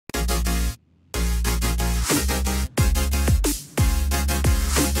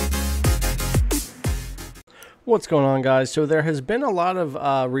What's going on, guys? So there has been a lot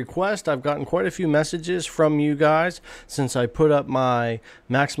of requests. I've gotten quite a few messages from you guys since I put up my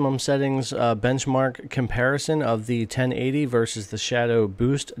maximum settings benchmark comparison of the 1080 versus the Shadow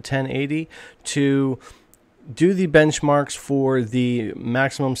Boost 1080 to do the benchmarks for the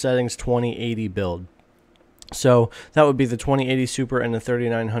maximum settings 2080 build. So that would be the 2080 Super and the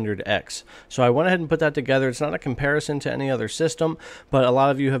 3900X. So I went ahead and put that together. It's not a comparison to any other system, but a lot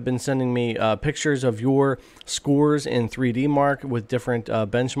of you have been sending me pictures of your scores in 3D Mark with different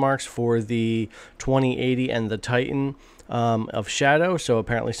benchmarks for the 2080 and the Titan of Shadow. So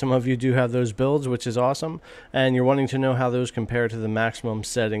apparently some of you do have those builds, which is awesome, and you're wanting to know how those compare to the maximum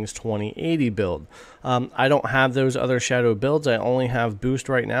settings 2080 build. I don't have those other Shadow builds. I only have Boost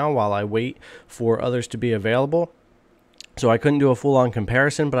right now while I wait for others to be available. So I couldn't do a full-on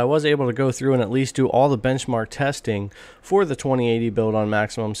comparison, but I was able to go through and at least do all the benchmark testing for the 2080 build on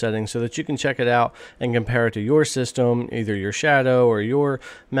maximum settings so that you can check it out and compare it to your system, either your Shadow or your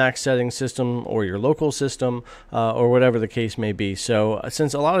max settings system or your local system or whatever the case may be. So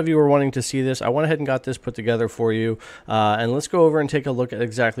since a lot of you were wanting to see this, I went ahead and got this put together for you. And let's go over and take a look at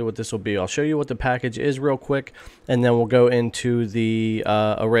exactly what this will be. I'll show you what the package is real quick, and then we'll go into the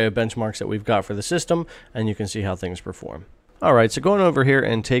array of benchmarks that we've got for the system, and you can see how things perform. Alright, so going over here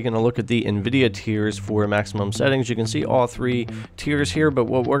and taking a look at the Nvidia tiers for maximum settings, you can see all three tiers here, but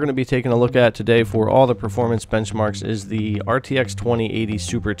what we're going to be taking a look at today for all the performance benchmarks is the RTX 2080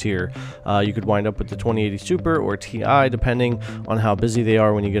 Super tier. You could wind up with the 2080 Super or Ti depending on how busy they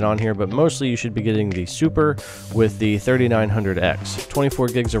are when you get on here, but mostly you should be getting the Super with the 3900X. 24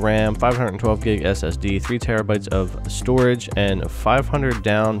 gigs of RAM, 512 gig SSD, 3 terabytes of storage, and 500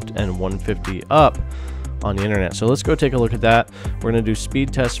 down and 150 up on the internet. So let's go take a look at that. We're going to do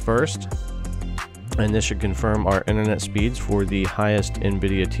speed test first, and this should confirm our internet speeds for the highest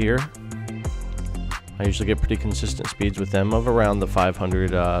Nvidia tier. I usually get pretty consistent speeds with them of around the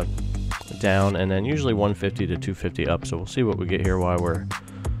 500 down, and then usually 150 to 250 up. So we'll see what we get here while we're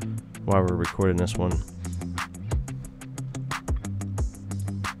recording this one.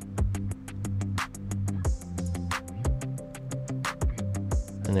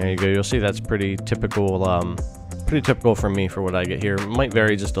 And there you go. You'll see that's pretty typical for me for what I get here. It might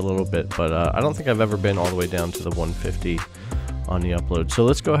vary just a little bit, but I don't think I've ever been all the way down to the 150 on the upload. So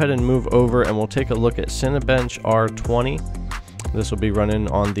let's go ahead and move over and we'll take a look at Cinebench R20. This will be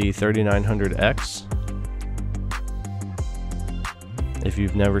running on the 3900X. If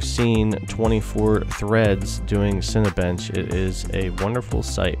you've never seen 24 threads doing Cinebench, it is a wonderful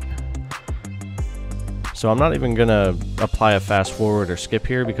sight. So I'm not even going to apply a fast forward or skip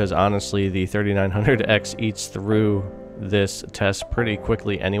here because honestly the 3900X eats through this test pretty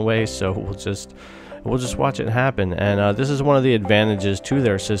quickly anyway, so we'll just watch it happen. And this is one of the advantages to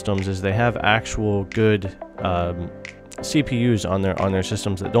their systems is they have actual good CPUs on their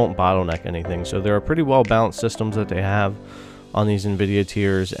systems that don't bottleneck anything. So there are pretty well balanced systems that they have on these Nvidia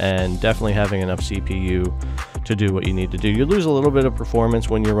tiers, and definitely having enough CPU to do what you need to do. You lose a little bit of performance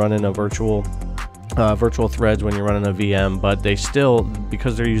when you're running a virtual threads when you're running a VM, but they still,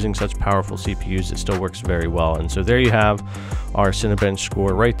 because they're using such powerful CPUs, it still works very well. And so there you have our Cinebench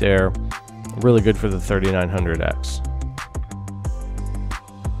score right there. Really good for the 3900X.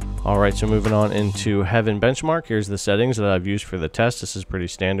 Alright, so moving on into Heaven benchmark. Here's the settings that I've used for the test. This is pretty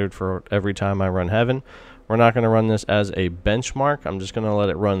standard for every time I run Heaven. We're not going to run this as a benchmark. I'm just going to let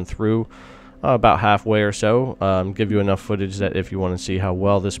it run through about halfway or so, give you enough footage that if you want to see how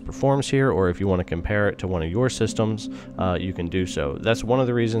well this performs here, or if you want to compare it to one of your systems, you can do so. That's one of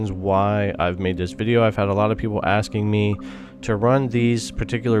the reasons why I've made this video. I've had a lot of people asking me to run these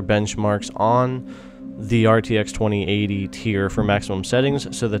particular benchmarks on the RTX 2080 tier for maximum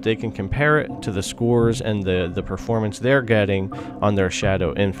settings so that they can compare it to the scores and the performance they're getting on their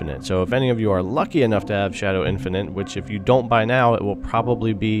Shadow Infinite. So if any of you are lucky enough to have Shadow Infinite, which if you don't by now, it will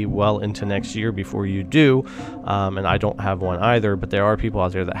probably be well into next year before you do, and I don't have one either, but there are people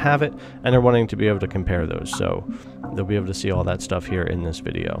out there that have it and they're wanting to be able to compare those. So they'll be able to see all that stuff here in this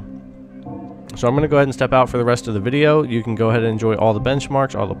video. So I'm going to go ahead and step out for the rest of the video. You can go ahead and enjoy all the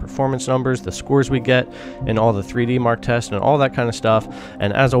benchmarks, all the performance numbers, the scores we get, and all the 3D Mark tests and all that kind of stuff.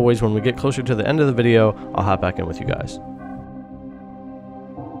 And as always, when we get closer to the end of the video, I'll hop back in with you guys.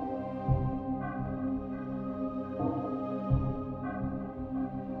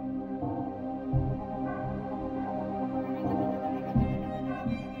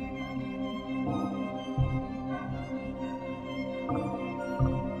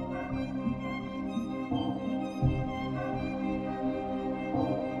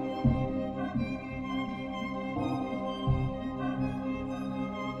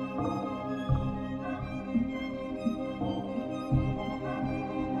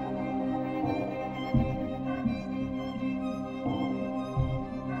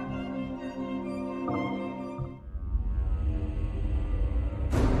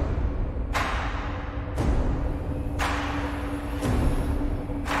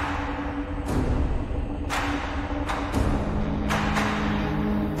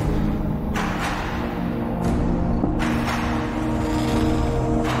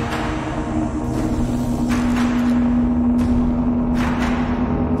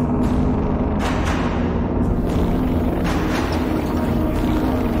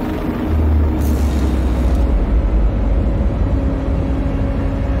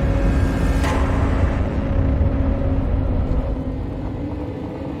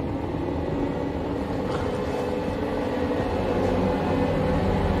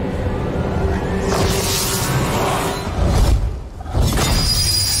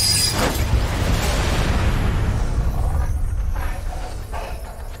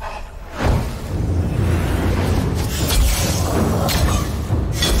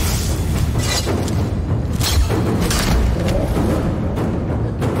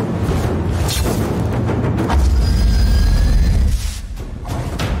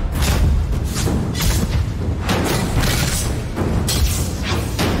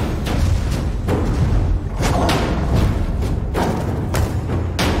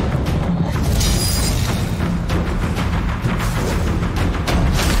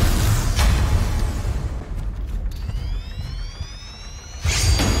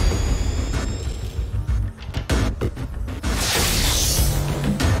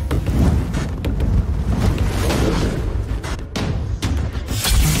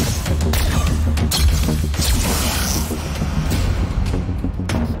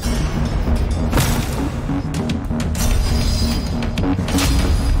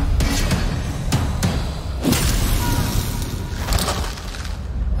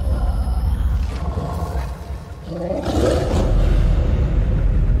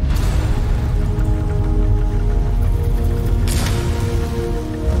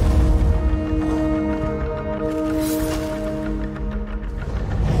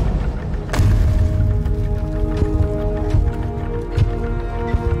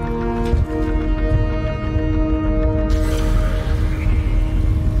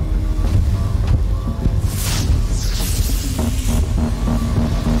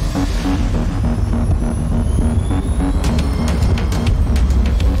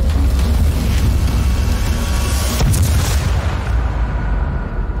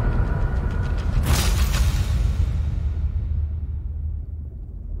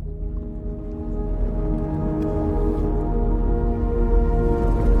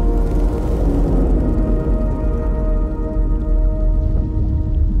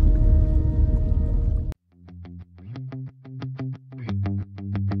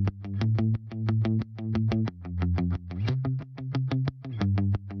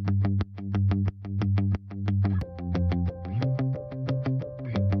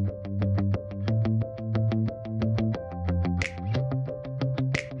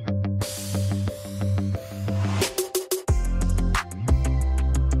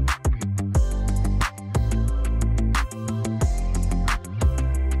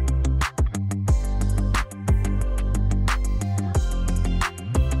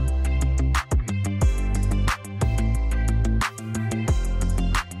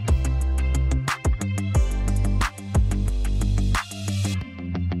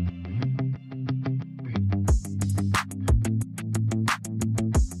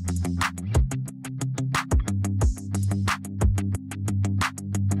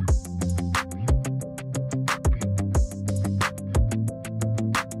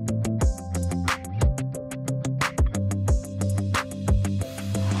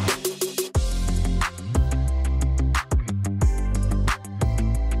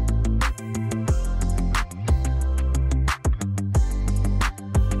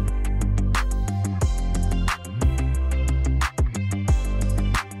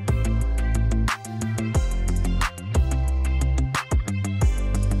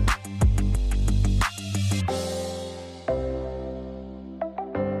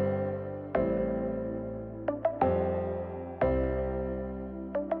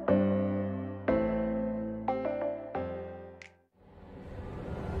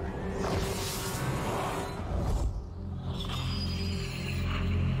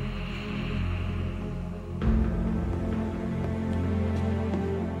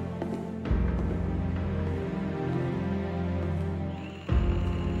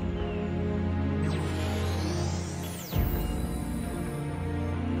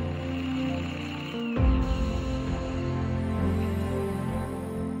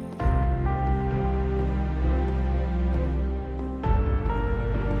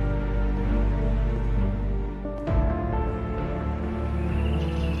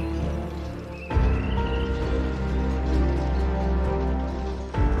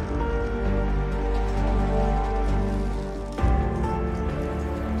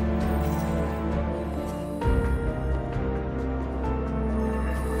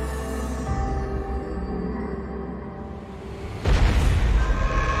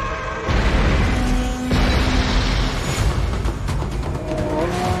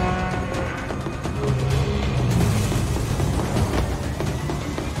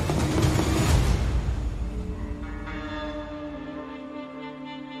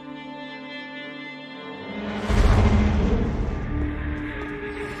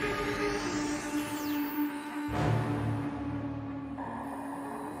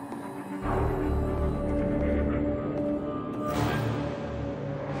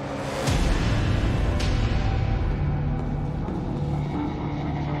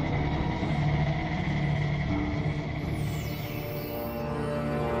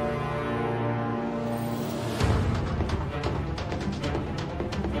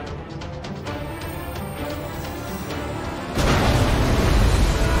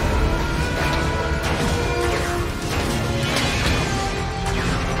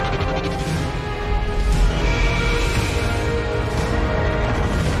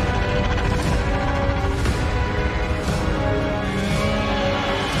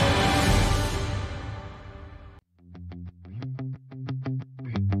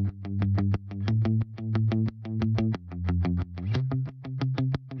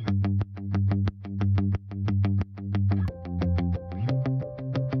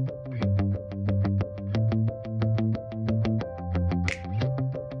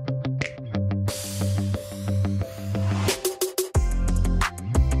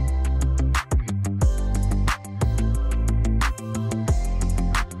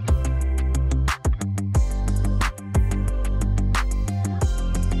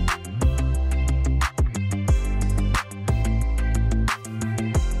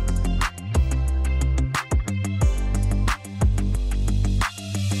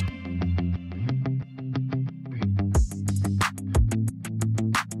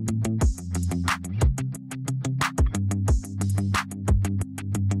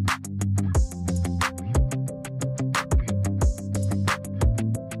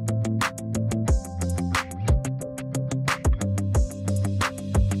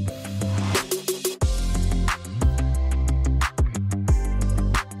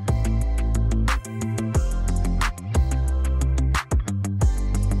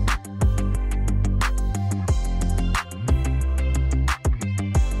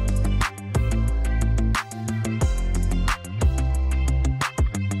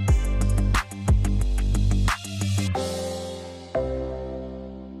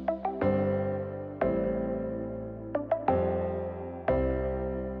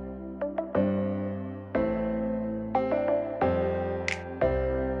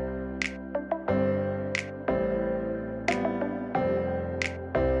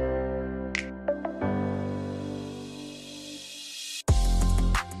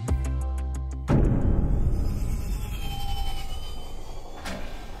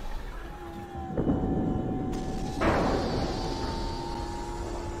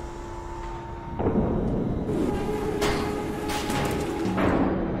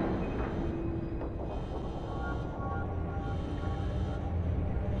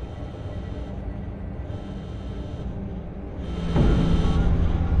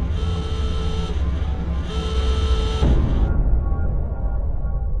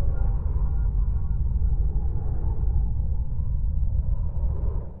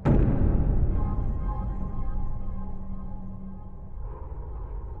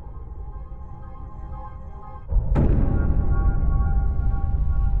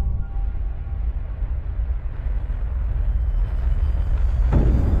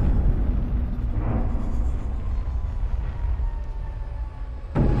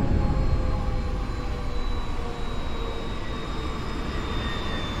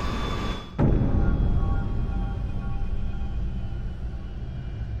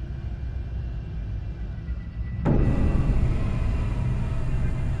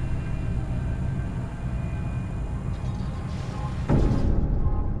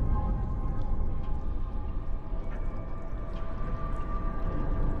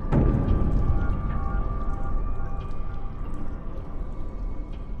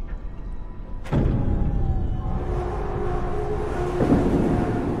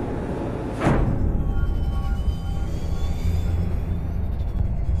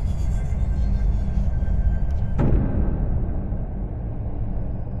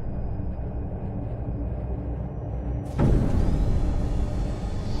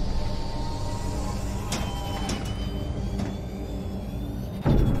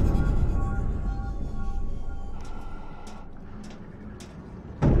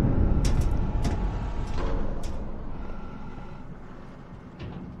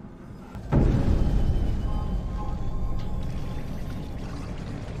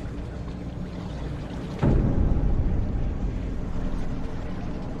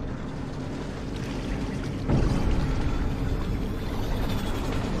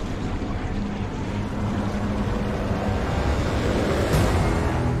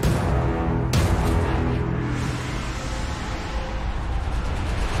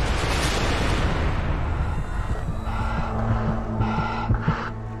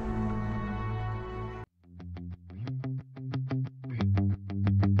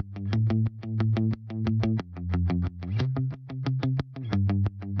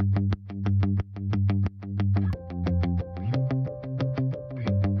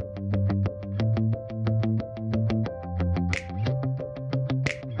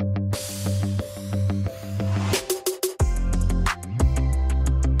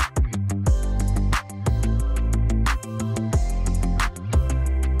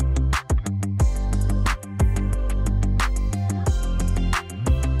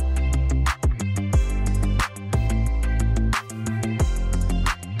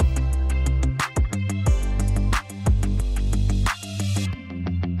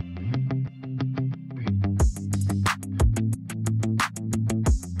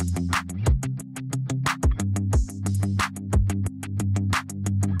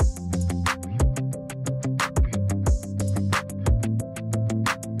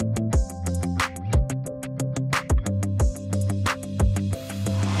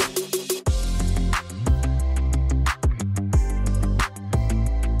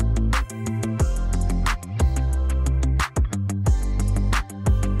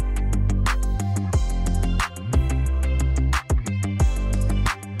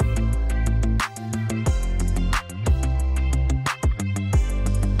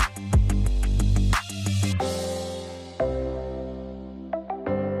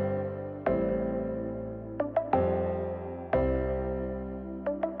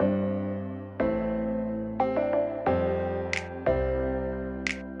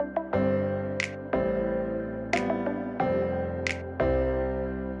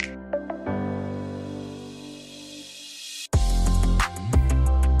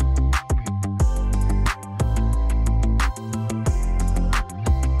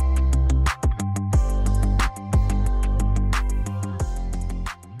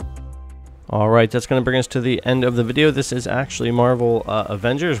 All right, that's going to bring us to the end of the video. This is actually Marvel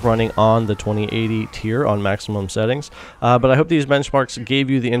Avengers running on the 2080 tier on maximum settings. But I hope these benchmarks gave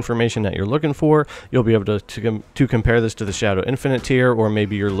you the information that you're looking for. You'll be able to compare this to the Shadow Infinite tier, or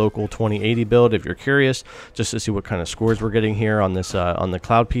maybe your local 2080 build if you're curious, just to see what kind of scores we're getting here on this on the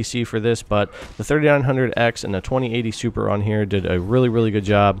cloud PC for this. But the 3900X and the 2080 Super on here did a really good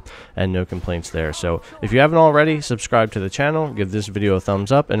job, and no complaints there. So if you haven't already, subscribe to the channel, give this video a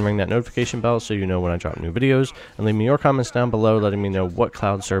thumbs up, and ring that notification bell so you know when I drop new videos, and leave me your comments down below letting me know what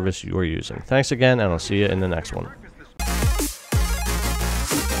cloud service you are using. Thanks again, and I'll see you in the next one.